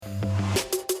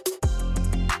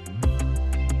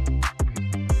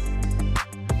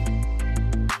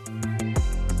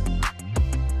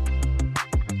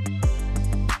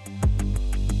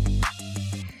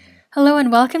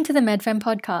and welcome to the MedFem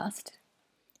podcast.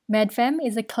 MedFem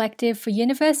is a collective for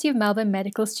University of Melbourne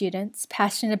medical students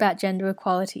passionate about gender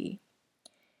equality.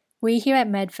 We here at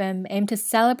MedFem aim to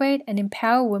celebrate and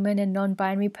empower women and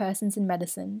non-binary persons in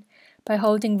medicine by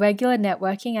holding regular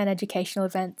networking and educational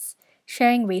events,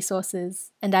 sharing resources,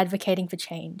 and advocating for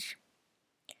change.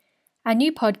 Our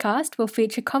new podcast will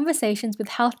feature conversations with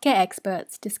healthcare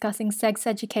experts discussing sex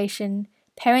education,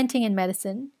 parenting in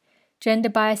medicine, gender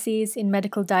biases in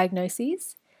medical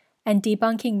diagnoses, and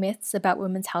debunking myths about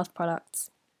women's health products.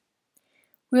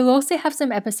 We'll also have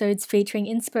some episodes featuring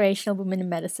inspirational women in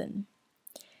medicine.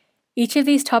 Each of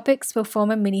these topics will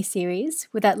form a mini-series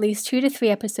with at least 2 to 3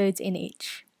 episodes in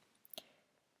each.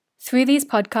 Through these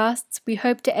podcasts, we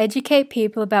hope to educate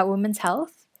people about women's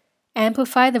health,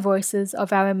 amplify the voices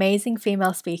of our amazing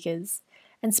female speakers,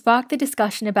 and spark the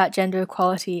discussion about gender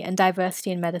equality and diversity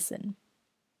in medicine.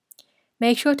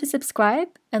 Make sure to subscribe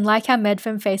and like our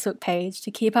MedFem Facebook page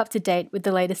to keep up to date with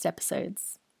the latest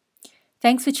episodes.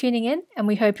 Thanks for tuning in, and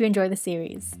we hope you enjoy the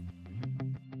series.